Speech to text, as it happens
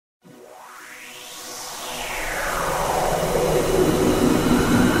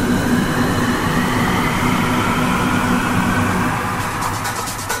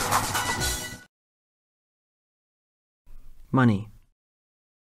Money.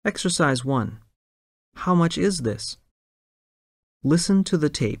 Exercise 1. How much is this? Listen to the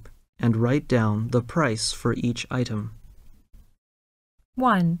tape and write down the price for each item.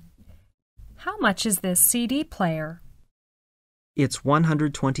 1. How much is this CD player? It's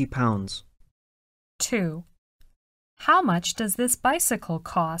 £120. 2. How much does this bicycle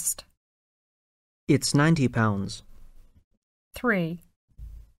cost? It's £90. 3.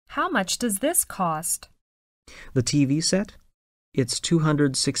 How much does this cost? The TV set? It's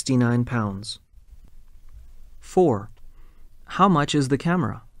 £269. 4. How much is the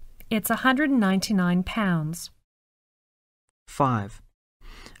camera? It's £199. 5.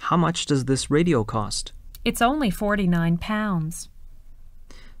 How much does this radio cost? It's only £49.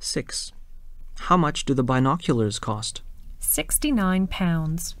 6. How much do the binoculars cost?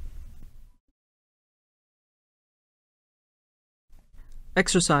 £69.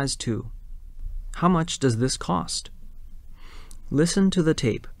 Exercise 2. How much does this cost? Listen to the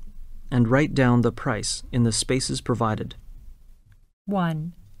tape and write down the price in the spaces provided.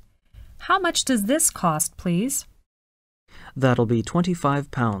 1. How much does this cost, please? That'll be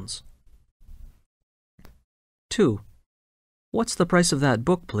 £25. 2. What's the price of that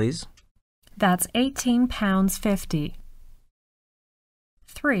book, please? That's £18.50.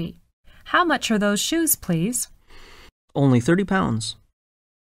 3. How much are those shoes, please? Only £30.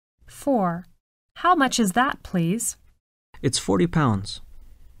 4. How much is that, please? It's £40.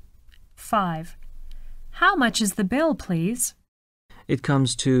 5. How much is the bill, please? It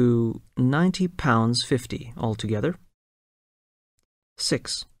comes to £90.50 altogether.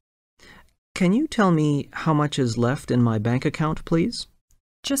 6. Can you tell me how much is left in my bank account, please?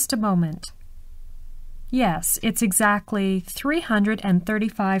 Just a moment. Yes, it's exactly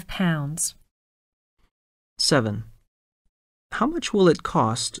 £335. 7. How much will it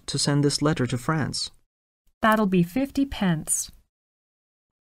cost to send this letter to France? That'll be 50 pence.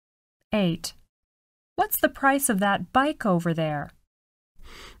 8. What's the price of that bike over there?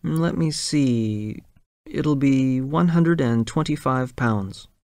 Let me see. It'll be £125.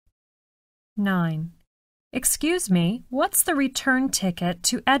 9. Excuse me, what's the return ticket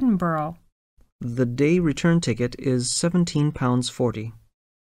to Edinburgh? The day return ticket is £17.40.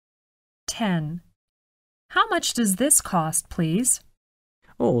 10. How much does this cost, please?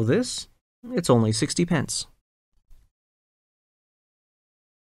 Oh, this? It's only 60 pence.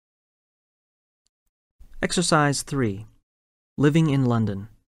 Exercise 3. Living in London.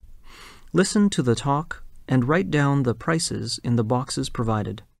 Listen to the talk and write down the prices in the boxes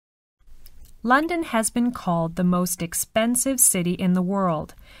provided. London has been called the most expensive city in the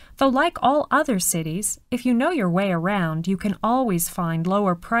world, though like all other cities, if you know your way around, you can always find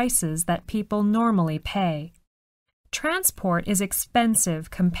lower prices that people normally pay. Transport is expensive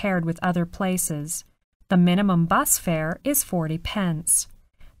compared with other places. The minimum bus fare is 40 pence.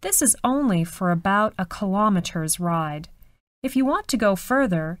 This is only for about a kilometer's ride. If you want to go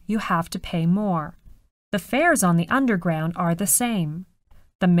further, you have to pay more. The fares on the Underground are the same.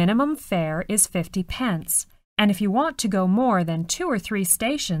 The minimum fare is 50 pence, and if you want to go more than 2 or 3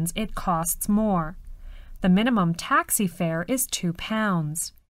 stations, it costs more. The minimum taxi fare is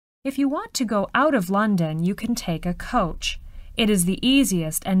 £2. If you want to go out of London, you can take a coach. It is the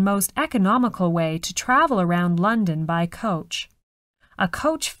easiest and most economical way to travel around London by coach. A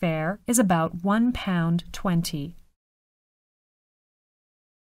coach fare is about £1.20.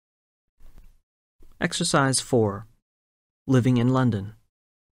 Exercise 4. Living in London.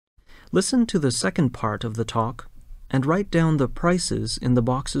 Listen to the second part of the talk and write down the prices in the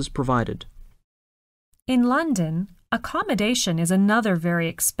boxes provided. In London, accommodation is another very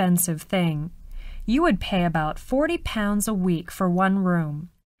expensive thing. You would pay about £40 a week for one room.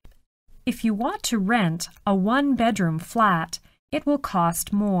 If you want to rent a one-bedroom flat, it will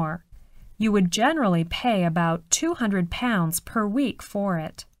cost more. You would generally pay about £200 per week for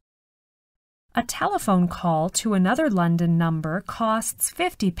it. A telephone call to another London number costs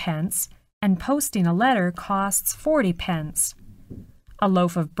 50 pence, and posting a letter costs 40 pence. A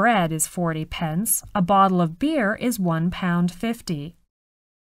loaf of bread is 40 pence, a bottle of beer is £1.50.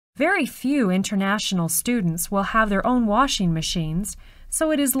 Very few international students will have their own washing machines, so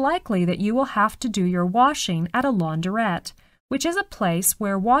it is likely that you will have to do your washing at a laundrette, which is a place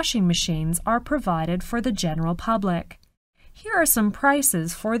where washing machines are provided for the general public. Here are some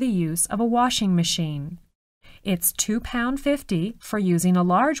prices for the use of a washing machine. It's £2.50 for using a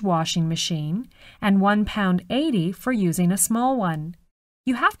large washing machine and £1.80 for using a small one.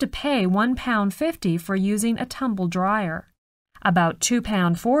 You have to pay £1.50 for using a tumble dryer, about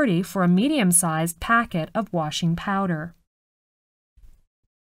 £2.40 for a medium-sized packet of washing powder.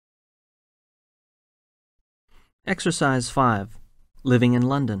 Exercise 5. Living in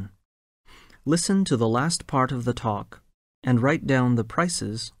London. Listen to the last part of the talk and write down the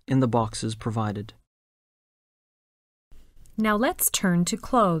prices in the boxes provided. Now let's turn to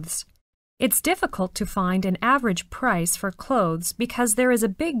clothes. It's difficult to find an average price for clothes because there is a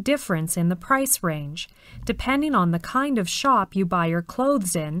big difference in the price range, depending on the kind of shop you buy your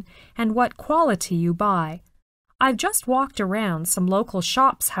clothes in and what quality you buy. I've just walked around some local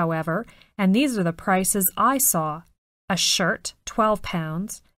shops, however, and these are the prices I saw. A shirt,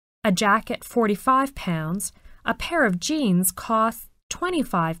 £12, a jacket, £45, a pair of jeans costs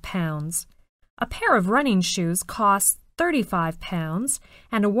 £25, a pair of running shoes costs £35,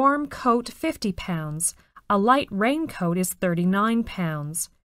 and a warm coat £50. A light raincoat is £39.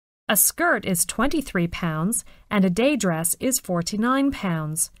 A skirt is £23, and a day dress is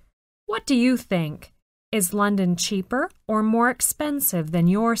 £49. What do you think? Is London cheaper or more expensive than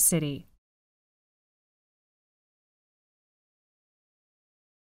your city?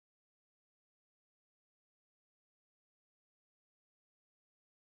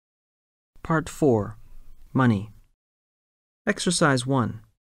 Part 4. Money. Exercise 1.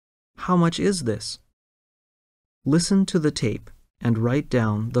 How much is this? Listen to the tape and write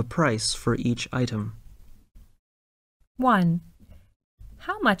down the price for each item. 1.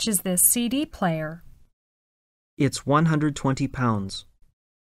 How much is this CD player? It's £120.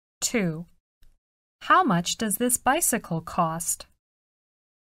 2. How much does this bicycle cost?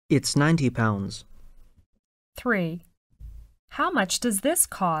 It's £90. 3. How much does this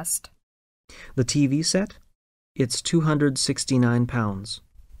cost? The TV set? It's £269.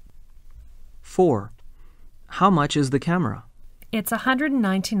 4. How much is the camera? It's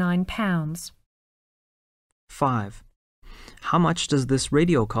 £199. 5. How much does this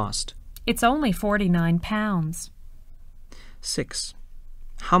radio cost? It's only £49. 6.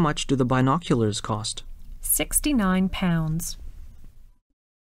 How much do the binoculars cost? £69.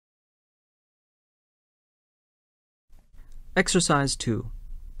 Exercise 2.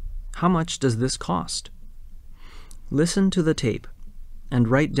 How much does this cost? Listen to the tape and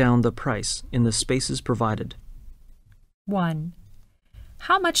write down the price in the spaces provided. 1.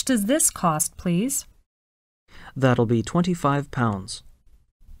 How much does this cost, please? That'll be £25.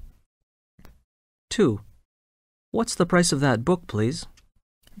 2. What's the price of that book, please?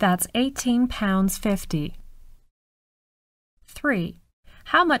 That's £18.50. 3.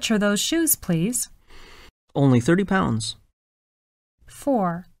 How much are those shoes, please? Only £30.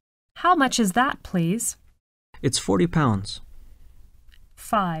 4. How much is that, please? It's £40.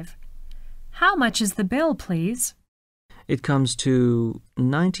 5. How much is the bill, please? It comes to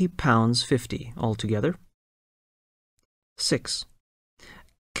 £90.50 altogether. 6.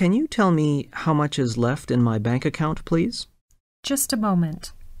 Can you tell me how much is left in my bank account, please? Just a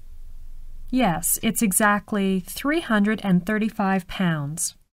moment. Yes, it's exactly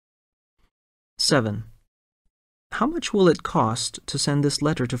 £335. 7. How much will it cost to send this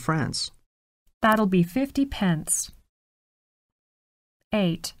letter to France? That'll be 50 pence.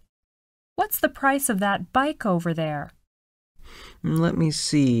 8. What's the price of that bike over there? Let me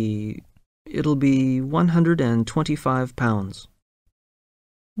see. It'll be £125.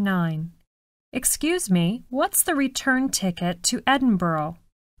 9. Excuse me, what's the return ticket to Edinburgh?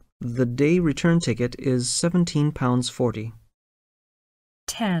 The day return ticket is £17.40.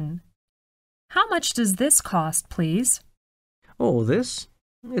 10. How much does this cost, please? Oh, this?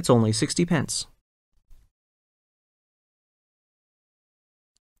 It's only 60 pence.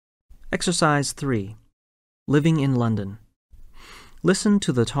 Exercise 3. Living in London. Listen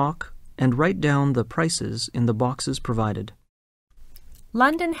to the talk and write down the prices in the boxes provided.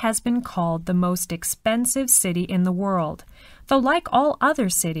 London has been called the most expensive city in the world, though like all other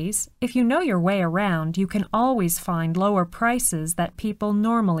cities, if you know your way around, you can always find lower prices that people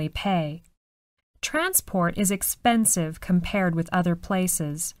normally pay. Transport is expensive compared with other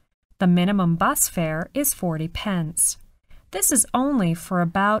places. The minimum bus fare is 40 pence. This is only for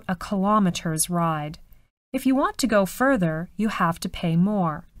about a kilometer's ride. If you want to go further, you have to pay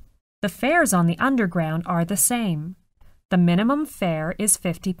more. The fares on the Underground are the same. The minimum fare is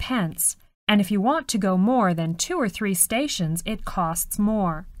 50 pence, and if you want to go more than 2 or 3 stations, it costs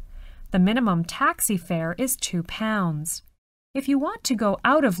more. The minimum taxi fare is £2. If you want to go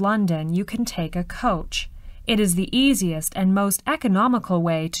out of London, you can take a coach. It is the easiest and most economical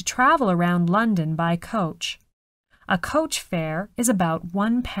way to travel around London by coach. A coach fare is about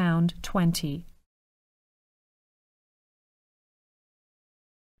 £1.20.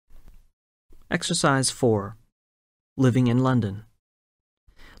 Exercise 4. Living in London.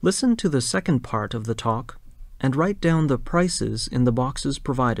 Listen to the second part of the talk and write down the prices in the boxes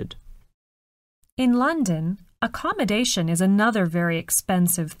provided. In London, Accommodation is another very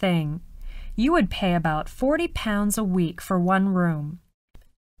expensive thing. You would pay about £40 a week for one room.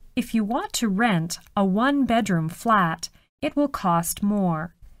 If you want to rent a one-bedroom flat, it will cost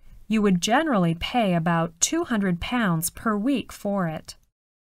more. You would generally pay about £200 per week for it.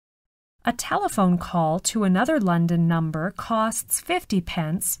 A telephone call to another London number costs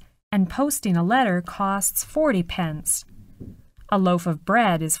 50p, and posting a letter costs 40p. A loaf of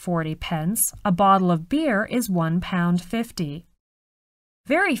bread is 40p, a bottle of beer is £1.50.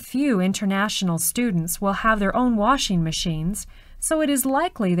 Very few international students will have their own washing machines, so it is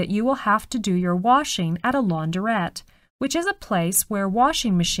likely that you will have to do your washing at a launderette, which is a place where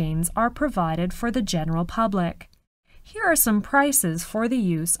washing machines are provided for the general public. Here are some prices for the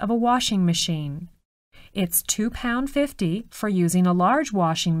use of a washing machine. It's £2.50 for using a large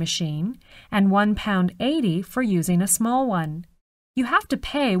washing machine and £1.80 for using a small one. You have to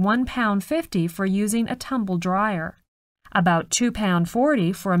pay £1.50 for using a tumble dryer, about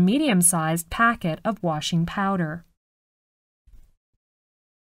 £2.40 for a medium-sized packet of washing powder.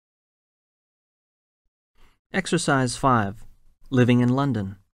 Exercise 5. Living in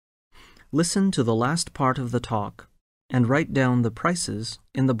London. Listen to the last part of the talk and write down the prices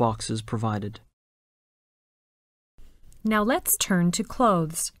in the boxes provided. Now let's turn to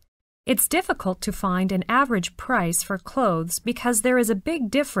clothes. It's difficult to find an average price for clothes because there is a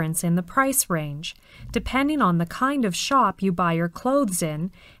big difference in the price range, depending on the kind of shop you buy your clothes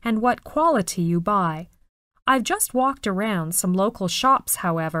in and what quality you buy. I've just walked around some local shops,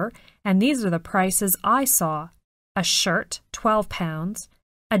 however, and these are the prices I saw. A shirt, £12,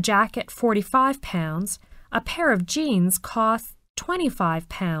 a jacket, £45, a pair of jeans costs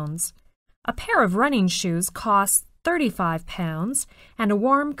 £25, a pair of running shoes costs £35, and a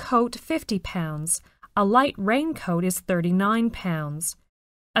warm coat £50. A light raincoat is £39.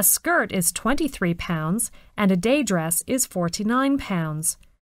 A skirt is £23, and a day dress is £49.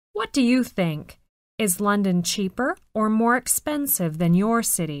 What do you think? Is London cheaper or more expensive than your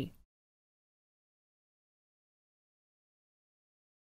city?